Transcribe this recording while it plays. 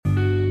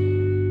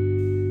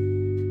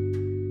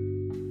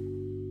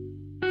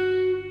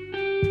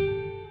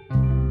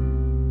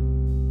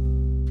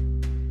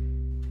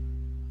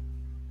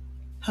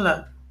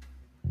Hello.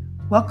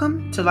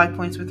 Welcome to Life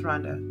Points with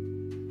Rhonda,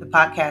 the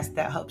podcast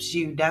that helps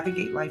you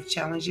navigate life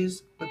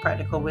challenges with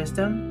practical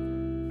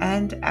wisdom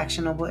and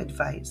actionable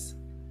advice,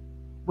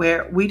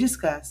 where we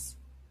discuss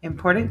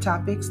important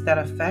topics that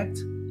affect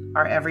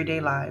our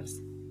everyday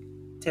lives.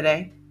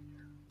 Today,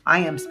 I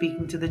am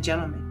speaking to the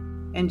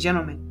gentlemen. And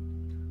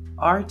gentlemen,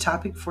 our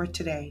topic for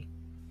today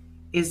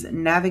is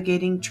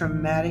navigating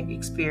traumatic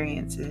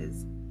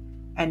experiences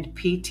and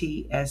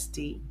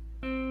PTSD,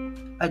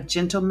 a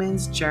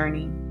gentleman's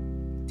journey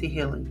to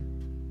healing.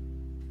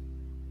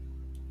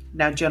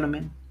 Now,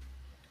 gentlemen,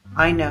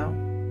 I know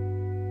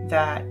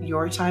that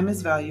your time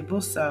is valuable,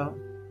 so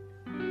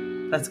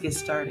let's get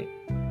started.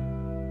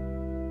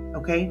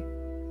 Okay?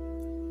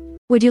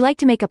 Would you like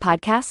to make a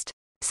podcast?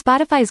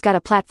 Spotify's got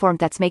a platform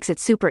that makes it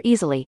super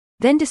easily,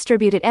 then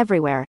distribute it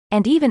everywhere,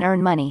 and even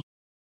earn money.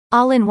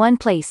 All in one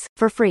place,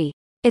 for free.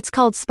 It's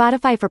called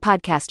Spotify for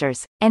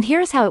Podcasters, and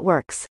here's how it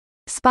works.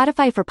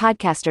 Spotify for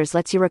Podcasters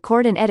lets you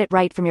record and edit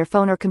right from your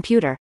phone or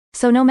computer,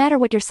 so no matter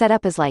what your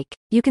setup is like,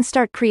 you can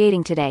start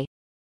creating today.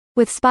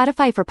 With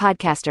Spotify for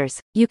Podcasters,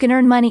 you can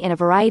earn money in a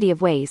variety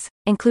of ways,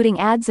 including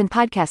ads and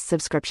podcast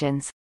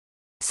subscriptions.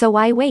 So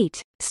why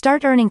wait?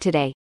 Start earning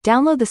today.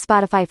 Download the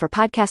Spotify for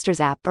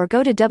Podcasters app or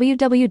go to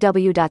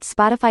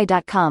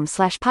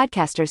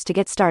www.spotify.com/podcasters to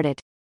get started.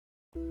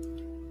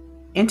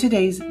 In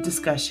today's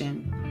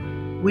discussion,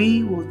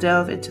 we will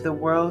delve into the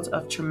world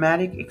of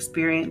traumatic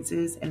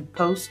experiences and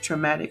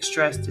post-traumatic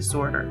stress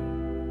disorder,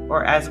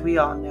 or as we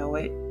all know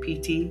it,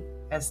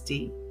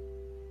 PTSD.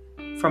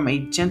 From a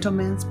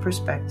gentleman's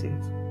perspective,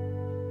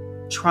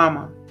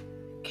 trauma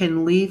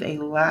can leave a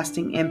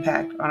lasting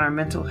impact on our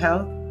mental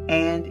health,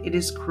 and it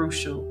is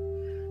crucial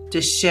to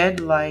shed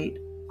light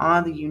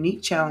on the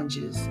unique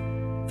challenges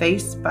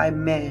faced by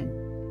men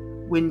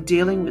when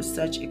dealing with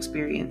such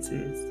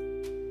experiences.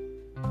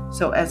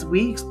 So as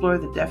we explore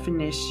the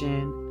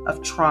definition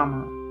of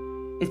trauma,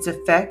 its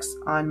effects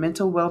on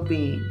mental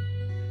well-being,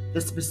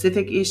 the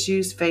specific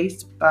issues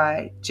faced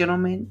by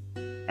gentlemen,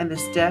 and the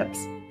steps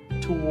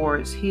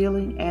towards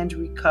healing and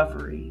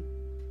recovery,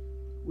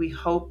 we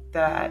hope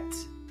that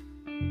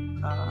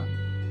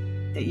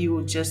you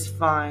will just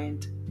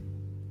find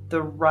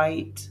the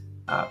right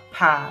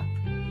path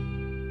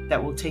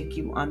that will take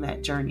you on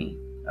that journey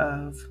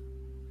of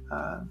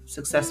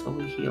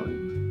successfully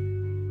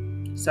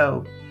healing.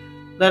 So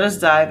let us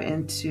dive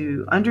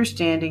into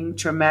understanding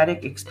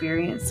traumatic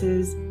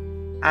experiences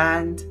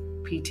and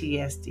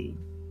PTSD.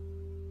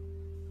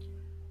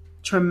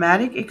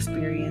 Traumatic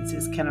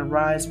experiences can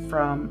arise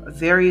from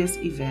various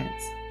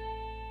events,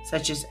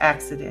 such as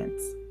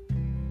accidents,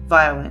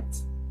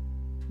 violence,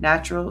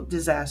 natural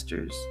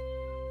disasters,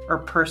 or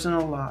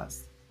personal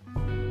loss.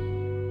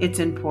 It's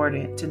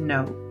important to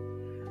note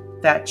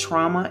that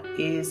trauma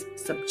is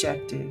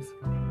subjective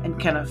and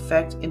can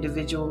affect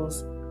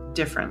individuals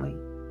differently.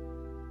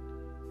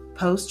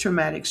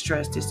 Post-traumatic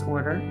stress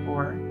disorder,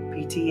 or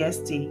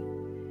PTSD,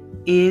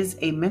 is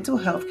a mental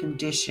health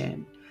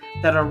condition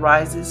that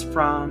arises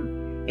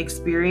from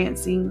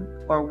experiencing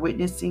or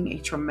witnessing a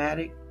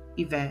traumatic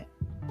event.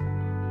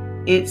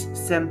 Its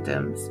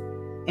symptoms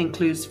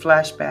include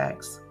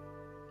flashbacks,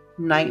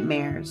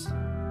 nightmares,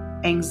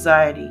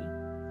 anxiety,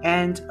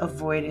 and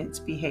avoidance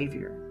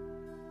behavior.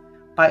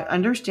 By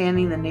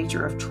understanding the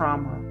nature of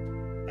trauma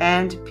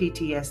and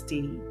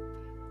PTSD,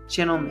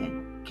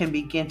 gentlemen can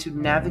begin to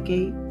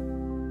navigate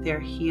their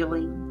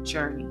healing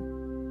journey.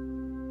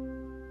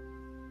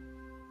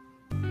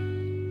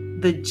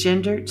 The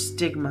gendered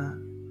stigma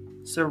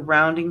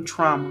surrounding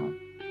trauma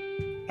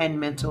and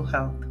mental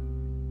health.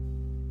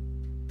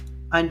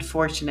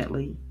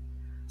 Unfortunately,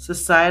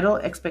 societal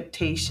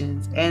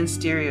expectations and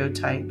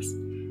stereotypes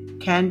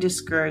can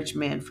discourage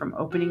men from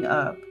opening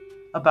up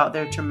about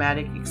their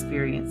traumatic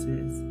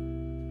experiences.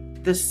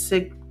 The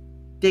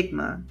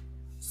stigma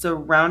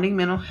surrounding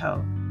mental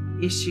health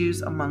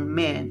issues among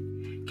men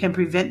can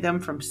prevent them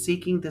from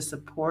seeking the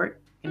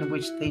support in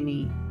which they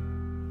need.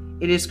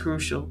 It is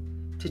crucial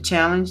to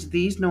challenge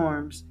these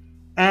norms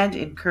and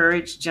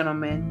encourage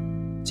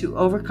gentlemen to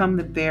overcome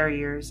the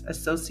barriers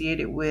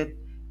associated with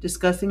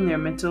discussing their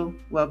mental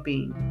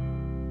well-being.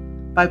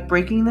 By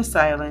breaking the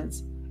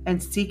silence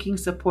and seeking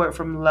support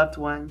from loved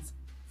ones,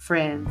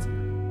 friends,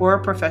 or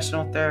a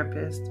professional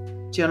therapist,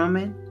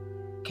 gentlemen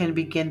can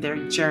begin their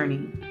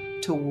journey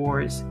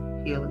towards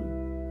healing.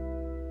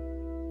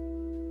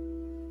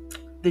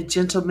 The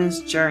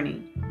gentleman's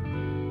journey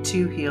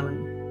to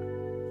healing.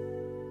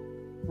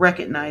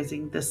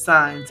 Recognizing the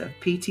signs of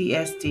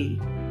PTSD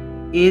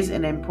is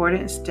an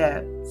important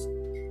step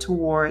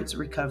towards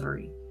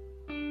recovery.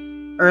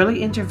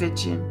 Early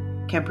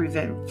intervention can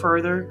prevent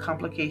further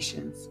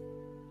complications.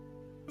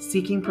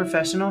 Seeking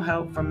professional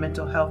help from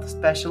mental health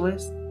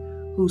specialists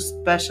who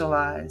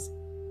specialize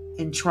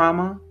in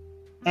trauma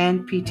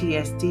and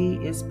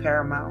PTSD is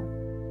paramount.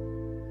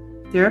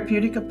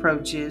 Therapeutic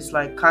approaches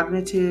like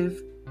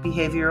cognitive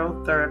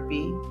behavioral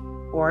therapy,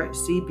 or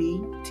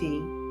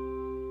CBT,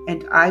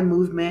 and eye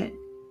movement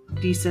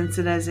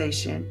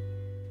desensitization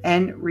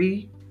and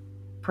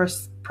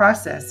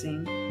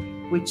reprocessing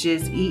which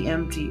is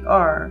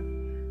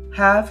EMDR,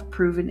 have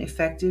proven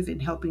effective in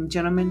helping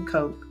gentlemen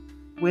cope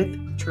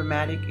with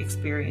traumatic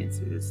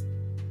experiences.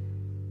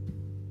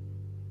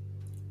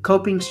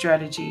 Coping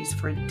strategies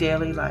for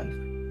daily life.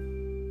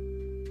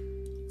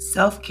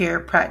 Self-care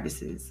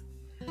practices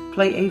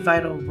play a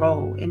vital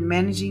role in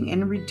managing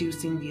and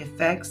reducing the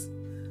effects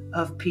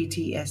of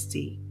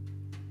PTSD.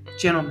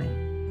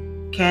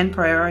 Gentlemen can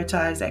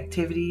prioritize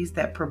activities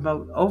that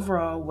promote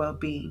overall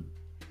well-being,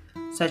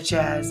 such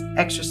as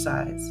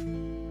exercise,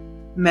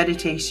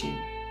 meditation,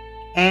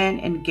 and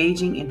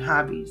engaging in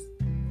hobbies.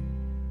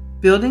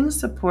 Building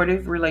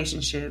supportive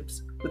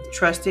relationships with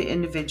trusted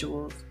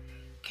individuals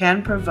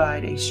can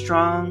provide a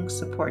strong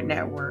support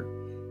network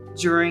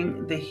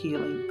during the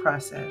healing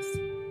process.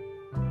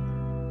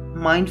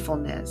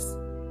 Mindfulness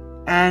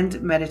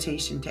and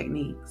meditation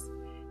techniques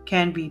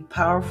can be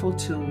powerful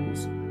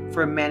tools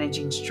for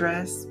managing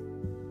stress,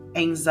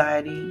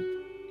 anxiety,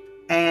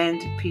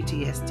 and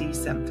PTSD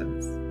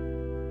symptoms.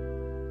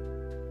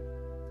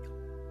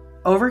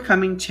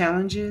 Overcoming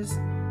challenges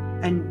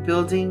and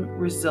building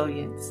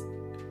resilience.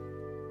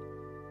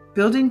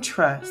 Building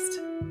trust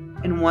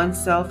in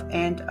oneself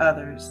and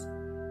others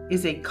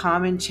is a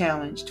common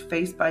challenge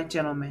faced by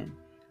gentlemen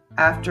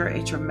after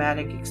a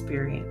traumatic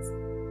experience.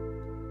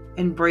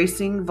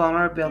 Embracing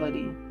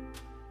vulnerability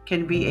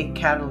can be a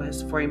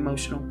catalyst for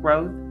emotional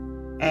growth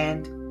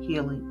and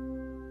healing.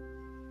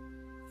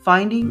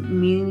 Finding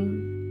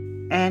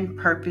meaning and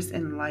purpose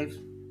in life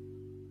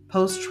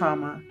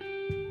post-trauma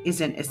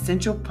is an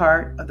essential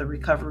part of the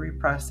recovery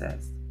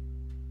process.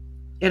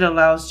 It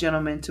allows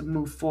gentlemen to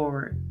move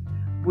forward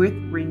with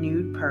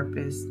renewed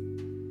purpose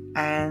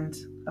and,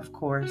 of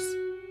course,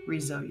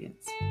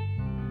 resilience.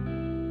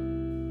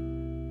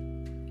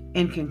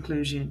 In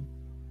conclusion,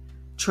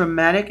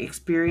 traumatic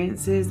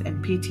experiences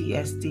and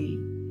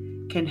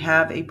PTSD can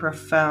have a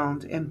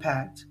profound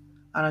impact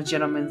on a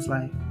gentleman's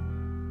life,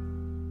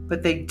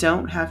 but they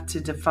don't have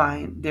to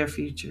define their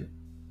future.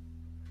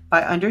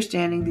 By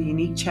understanding the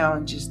unique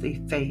challenges they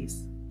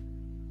face,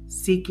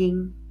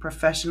 seeking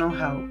professional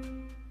help,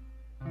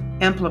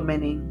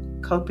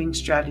 implementing coping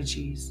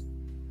strategies,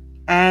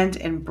 and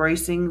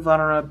embracing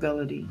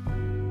vulnerability,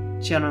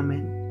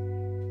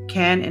 gentlemen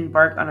can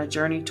embark on a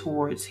journey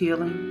towards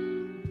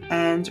healing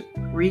and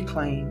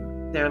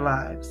reclaim their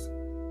lives.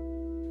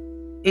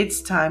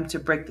 It's time to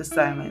break the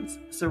silence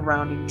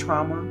surrounding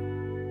trauma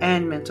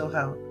and mental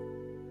health,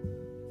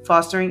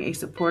 fostering a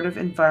supportive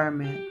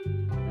environment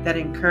that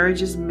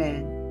encourages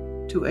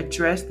men to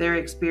address their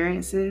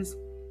experiences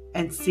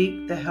and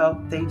seek the help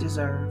they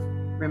deserve.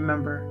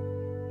 Remember,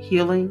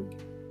 healing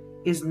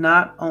is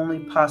not only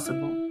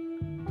possible,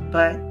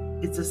 but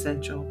it's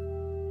essential.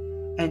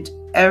 And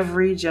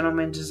every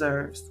gentleman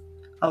deserves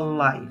a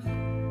life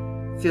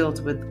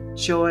filled with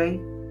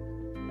joy,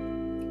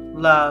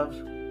 love,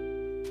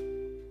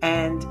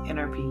 and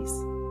inner peace.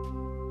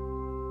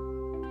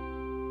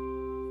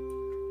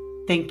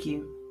 Thank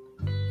you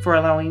for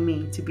allowing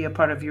me to be a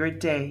part of your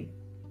day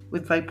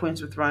with Life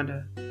Points with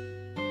Rhonda.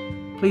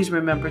 Please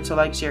remember to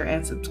like, share,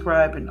 and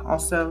subscribe, and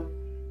also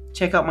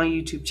check out my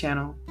YouTube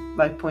channel,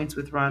 Life Points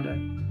with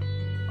Rhonda.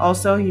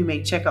 Also, you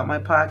may check out my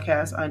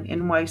podcast on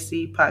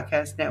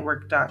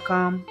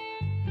nycpodcastnetwork.com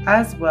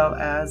as well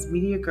as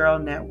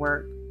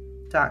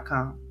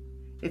MediaGirlNetwork.com.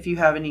 If you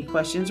have any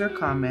questions or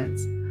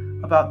comments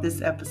about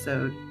this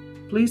episode,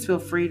 please feel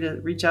free to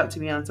reach out to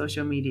me on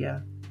social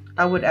media.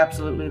 I would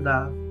absolutely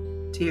love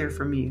to hear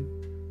from you.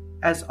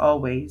 As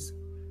always,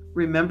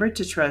 remember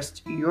to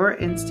trust your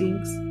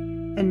instincts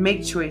and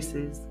make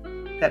choices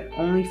that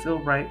only feel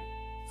right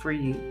for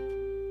you.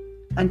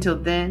 Until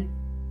then,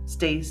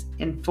 stay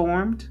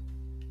informed,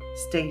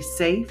 stay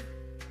safe,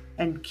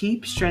 and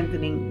keep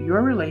strengthening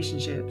your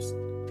relationships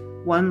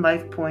one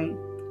life point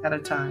at a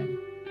time.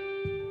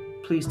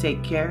 Please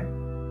take care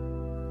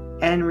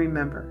and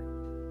remember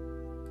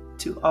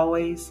to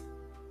always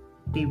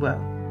be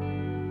well.